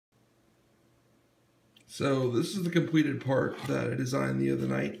So this is the completed part that I designed the other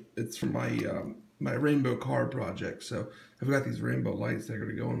night. It's from my my rainbow car project. So I've got these rainbow lights that are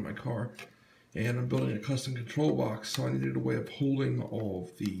going to go in my car, and I'm building a custom control box. So I needed a way of holding all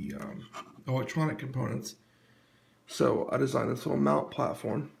of the electronic components. So I designed this little mount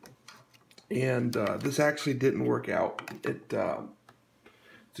platform, and this actually didn't work out. It's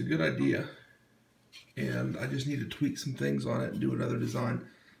a good idea, and I just need to tweak some things on it and do another design.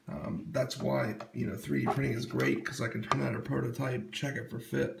 That's why 3D printing is great, because I can turn out a prototype, check it for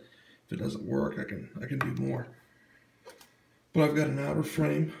fit. If it doesn't work, I can do more. But I've got an outer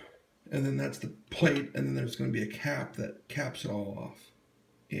frame, and then that's the plate, and then there's going to be a cap that caps it all off.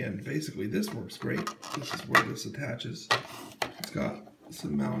 And basically this works great. This is where this attaches. It's got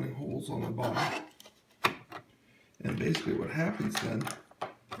some mounting holes on the bottom. And basically what happens then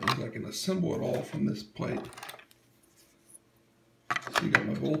is I can assemble it all from this plate. So you got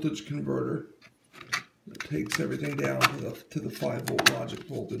my voltage converter that takes everything down to the 5-volt logic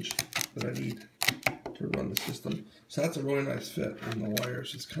voltage that I need to run the system. So that's a really nice fit, and the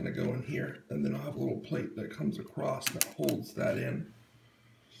wires just kind of go in here, and then I'll have a little plate that comes across that holds that in.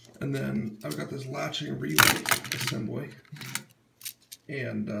 And then I've got this latching relay assembly,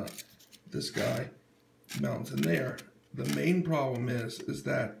 and this guy mounts in there. The main problem is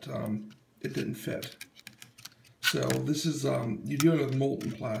that it didn't fit. So this is, you're dealing with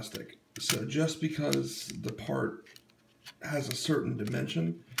molten plastic. So just because the part has a certain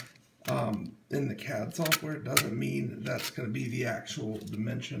dimension in the CAD software doesn't mean that's going to be the actual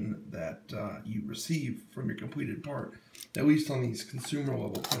dimension that you receive from your completed part, at least on these consumer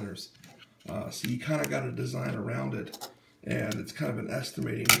level printers. So you kind of got to design around it, and it's kind of an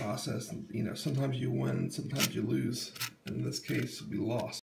estimating process. And, sometimes you win, sometimes you lose. In this case, we lost.